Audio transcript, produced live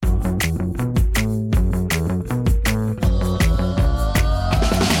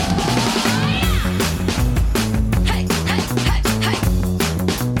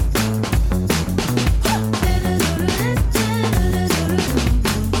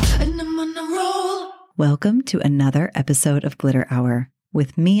Welcome to another episode of Glitter Hour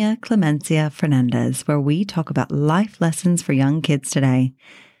with Mia Clemencia Fernandez, where we talk about life lessons for young kids today.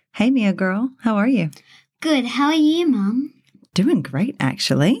 Hey, Mia girl, how are you? Good. How are you, Mom? Doing great,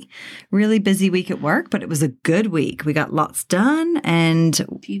 actually. Really busy week at work, but it was a good week. We got lots done and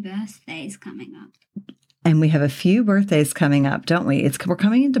A few birthdays coming up. And we have a few birthdays coming up, don't we? We're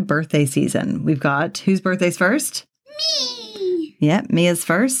coming into birthday season. We've got, whose birthday's first? Me! Yep, Mia's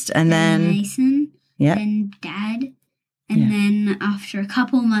first. And then Mason. Yep. Then Dad. And then after a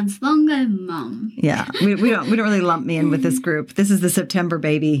couple months longer, Mom. Yeah, we don't really lump me in with this group. This is the September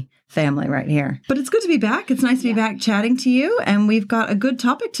baby family right here. But it's good to be back. It's nice to be back chatting to you. And we've got a good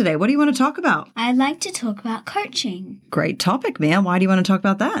topic today. What do you want to talk about? I'd like to talk about coaching. Great topic, Mia. Why do you want to talk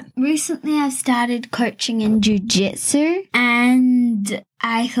about that? Recently, I've started coaching in Jiu Jitsu, and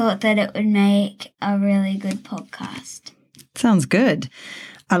I thought that it would make a really good podcast. Sounds good.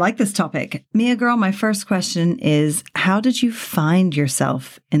 I like this topic. Mia girl, my first question is, how did you find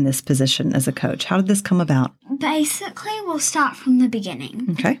yourself in this position as a coach? How did this come about? Basically, we'll start from the beginning.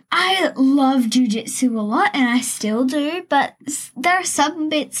 Okay. I love jiu-jitsu a lot, and I still do, but there are some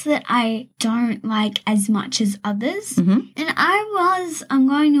bits that I don't like as much as others. Mm-hmm. And I'm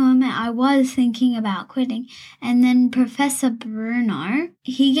going to admit, I was thinking about quitting. And then Professor Bruno,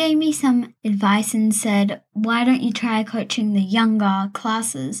 he gave me some advice and said, why don't you try coaching the younger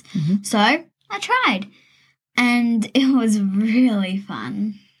classes? Mm-hmm. So I tried, and it was really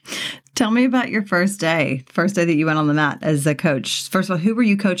fun. Tell me about your first day that you went on the mat as a coach. First of all, who were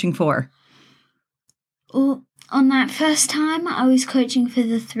you coaching for? Well, on that first time, I was coaching for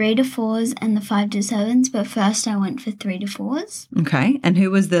the 3 to 4s and the 5 to 7s, but first I went for 3 to 4s. Okay. And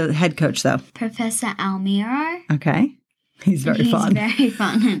who was the head coach, though? Professor Almiro. Okay. He's very fun. He's very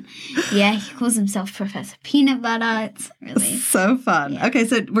fun. And yeah, he calls himself Professor Peanut Butter. It's really so fun. Yeah. Okay,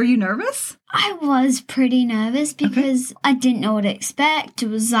 so were you nervous? I was pretty nervous because I didn't know what to expect. It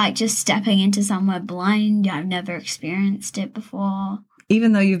was like just stepping into somewhere blind. I've never experienced it before.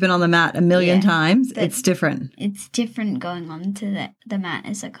 Even though you've been on the mat a million times, it's different. It's different going on to the mat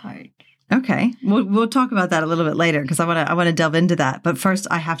as a coach. Okay. We'll talk about that a little bit later because I want to delve into that. But first,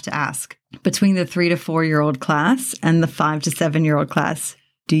 I have to ask, between the 3 to 4-year-old class and the 5 to 7-year-old class,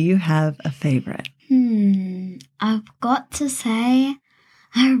 do you have a favorite? I've got to say,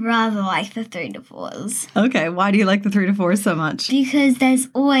 I rather like the 3 to 4s. Okay. Why do you like the 3 to 4s so much? Because there's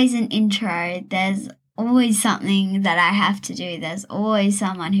always an intro. There's always something that I have to do. There's always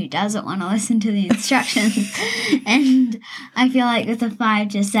someone who doesn't want to listen to the instructions. And I feel like with the 5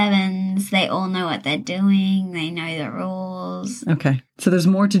 to 7s, they all know what they're doing. They know the rules. Okay. So there's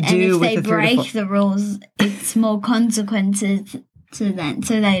more to do with the 3 to 4. And if they break the rules, it's more consequences to them.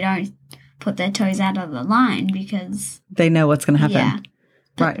 So they don't put their toes out of the line because they know what's going to happen. Yeah.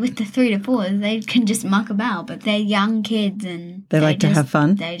 But right. with the 3 to 4s, they can just muck about, but they're young kids and they like to have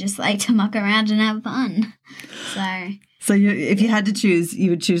fun. They just like to muck around and have fun. So if you had to choose, you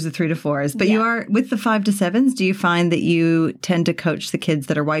would choose the 3 to 4s. But you are with the 5 to 7s. Do you find that you tend to coach the kids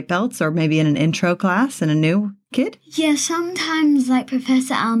that are white belts, or maybe in an intro class and a new kid? Yeah, sometimes like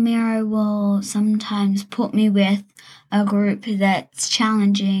Professor Almiro will sometimes put me with a group that's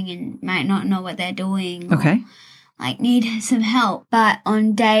challenging and might not know what they're doing. Okay. Like need some help. But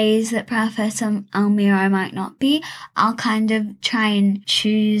on days that Professor Almiro might not be, I'll kind of try and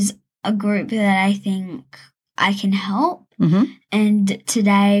choose a group that I think I can help. Mm-hmm. And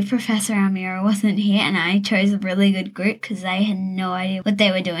today Professor Almiro wasn't here and I chose a really good group because they had no idea what they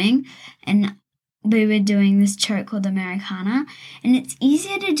were doing. And we were doing this choke called Americana. And it's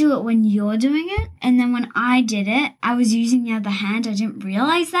easier to do it when you're doing it. And then when I did it, I was using the other hand. I didn't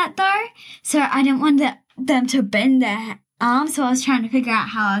realize that though. So I didn't want them to bend their arm, so I was trying to figure out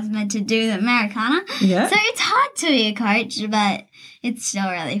how I was meant to do the Americana. Yeah. So it's hard to be a coach, but it's still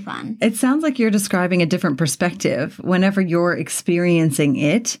really fun. It sounds like you're describing a different perspective. Whenever you're experiencing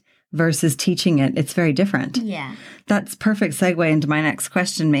it versus teaching it, it's very different. Yeah. That's perfect segue into my next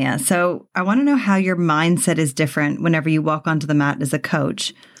question, Mia. So I want to know how your mindset is different whenever you walk onto the mat as a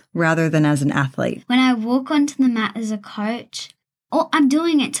coach rather than as an athlete. When I walk onto the mat as a coach, I'm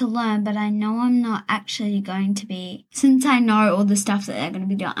doing it to learn, but I know I'm not actually going to be, since I know all the stuff that they're going to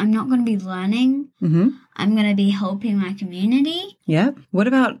be doing, I'm not going to be learning. Mm-hmm. I'm going to be helping my community. Yeah. What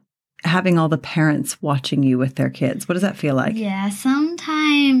about having all the parents watching you with their kids? What does that feel like? Yeah,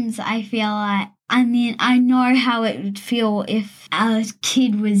 sometimes I feel like, I know how it would feel if a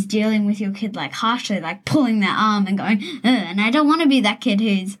kid was dealing with your kid like harshly, like pulling their arm and going, ugh, and I don't want to be that kid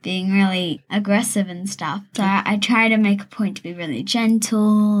who's being really aggressive and stuff. So I try to make a point to be really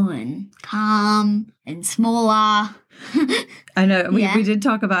gentle and calm and smaller. I know. We Yeah. did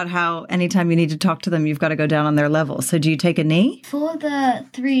talk about how anytime you need to talk to them, you've got to go down on their level. So do you take a knee? For the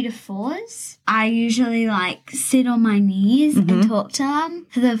 3 to 4s, I usually sit on my knees and talk to them.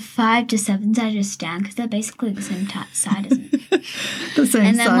 For the 5 to 7s, I just stand because they're basically the same side as me. The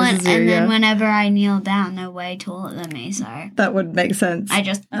same size as you, and then whenever I kneel down, they're way taller than me. So that would make sense. I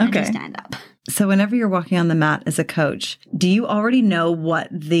just stand up. So whenever you're walking on the mat as a coach, do you already know what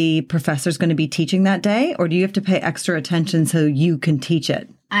the professor's going to be teaching that day, or do you have to pay extra attention so you can teach it?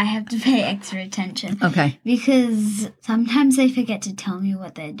 I have to pay extra attention. Okay. Because sometimes they forget to tell me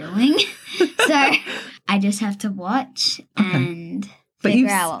what they're doing. So I just have to watch and figure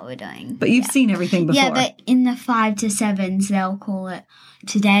out what we're doing. But you've seen everything before. Yeah, but in the 5 to 7s, they'll call it,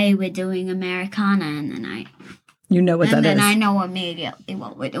 today we're doing Americana, and then you know what that is. And then I know immediately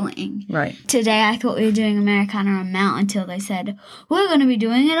what we're doing. Right. Today I thought we were doing Americana on mount until they said, we're going to be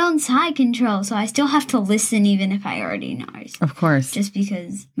doing it on side control. So I still have to listen even if I already know. Of course. Just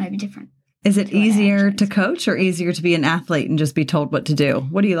because it might be different. Is it easier to coach or easier to be an athlete and just be told what to do?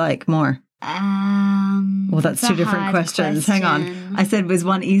 What do you like more? Well, that's two different questions. Hang on. I said, was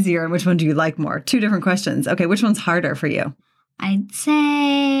one easier and which one do you like more? Two different questions. Okay, which one's harder for you? I'd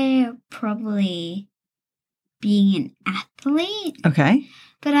say probably being an athlete. Okay.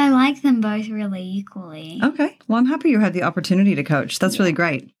 But I like them both really equally. Okay. Well, I'm happy you had the opportunity to coach. That's really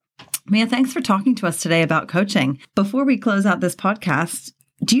great. Mia, thanks for talking to us today about coaching. Before we close out this podcast,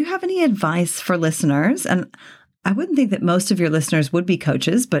 do you have any advice for listeners? And I wouldn't think that most of your listeners would be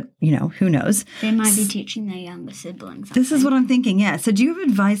coaches, but, who knows? They might be teaching their younger siblings. This is what I'm thinking, yeah. So do you have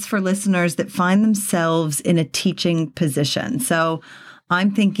advice for listeners that find themselves in a teaching position? So I'm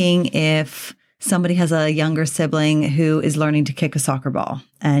thinking if somebody has a younger sibling who is learning to kick a soccer ball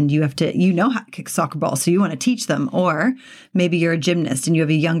and you know how to kick a soccer ball, so you want to teach them. Or maybe you're a gymnast and you have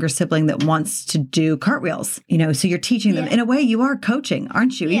a younger sibling that wants to do cartwheels, so you're teaching them. In a way, you are coaching,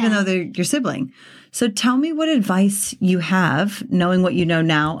 aren't you? Yeah. Even though they're your sibling. So tell me what advice you have, knowing what you know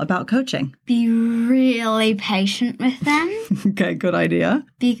now about coaching. Be really patient with them. Okay, good idea.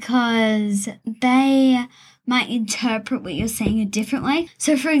 Because they might interpret what you're saying a different way.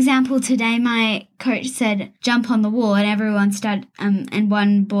 So, for example, today my coach said, jump on the wall, and everyone started, and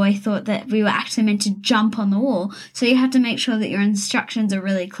one boy thought that we were actually meant to jump on the wall. So you have to make sure that your instructions are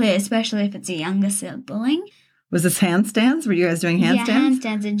really clear, especially if it's a younger sibling. Was this handstands? Were you guys doing handstands?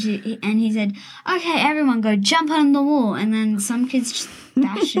 Yeah, handstands. And he said, okay, everyone go jump on the wall. And then some kids just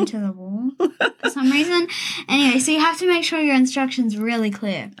dashed into the wall for some reason. Anyway, so you have to make sure your instructions are really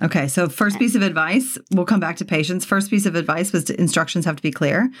clear. Okay, so first piece of advice, we'll come back to patience. First piece of advice was instructions have to be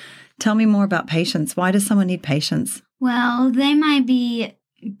clear. Tell me more about patience. Why does someone need patience? Well, they might be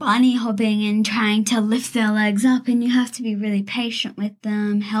bunny hopping and trying to lift their legs up, and you have to be really patient with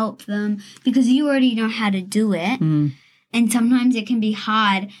them, help them, because you already know how to do it. And sometimes it can be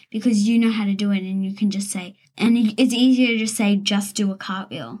hard because you know how to do it, and you can just say, and it's easier to just say, just do a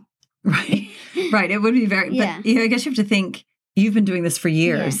cartwheel. Right. Right. It would be very, but I guess you have to think, you've been doing this for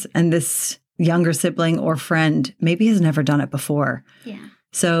years, and this younger sibling or friend maybe has never done it before. Yeah.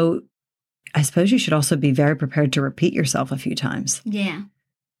 So I suppose you should also be very prepared to repeat yourself a few times. Yeah.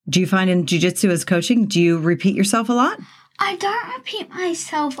 Do you find in jiu-jitsu as coaching, do you repeat yourself a lot? I don't repeat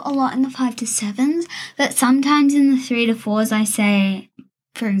myself a lot in the 5 to 7s, but sometimes in the 3 to 4s I say,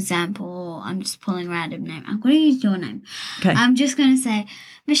 for example, I'm just pulling a random name. I'm going to use your name. Okay. I'm just going to say,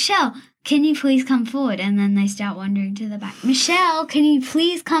 Michelle, can you please come forward? And then they start wandering to the back. Michelle, can you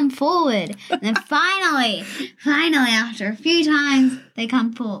please come forward? And then finally, after a few times, they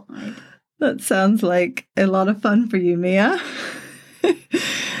come forward. That sounds like a lot of fun for you, Mia.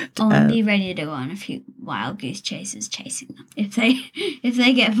 I'll be ready to go on a few wild goose chases chasing them. If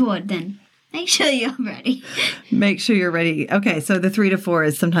they get bored, then make sure you're ready. Make sure you're ready. Okay, so the 3 to 4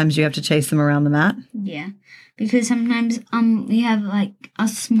 is sometimes you have to chase them around the mat? Yeah, because sometimes we have like a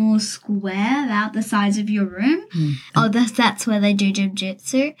small square about the size of your room. That's where they do Jiu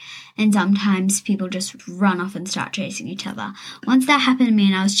Jitsu, and sometimes people just run off and start chasing each other. Once that happened to me,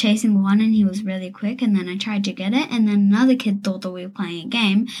 and I was chasing one and he was really quick, and then I tried to get it, and then another kid thought that we were playing a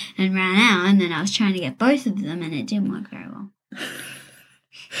game and ran out, and then I was trying to get both of them, and it didn't work very well.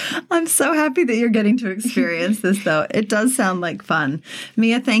 I'm so happy that you're getting to experience this, though. It does sound like fun.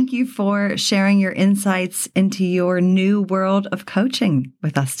 Mia, thank you for sharing your insights into your new world of coaching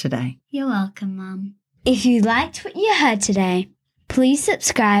with us today. You're welcome, Mum. If you liked what you heard today, please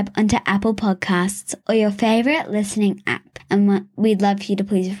subscribe onto Apple Podcasts or your favorite listening app, and we'd love for you to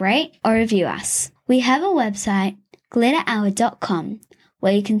please rate or review us. We have a website, glitterhour.com,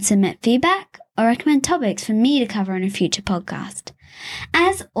 where you can submit feedback or recommend topics for me to cover in a future podcast.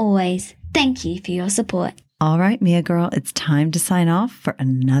 As always, thank you for your support. All right, Mia girl, it's time to sign off for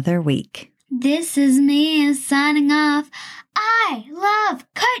another week. This is Mia signing off. I love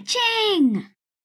coaching.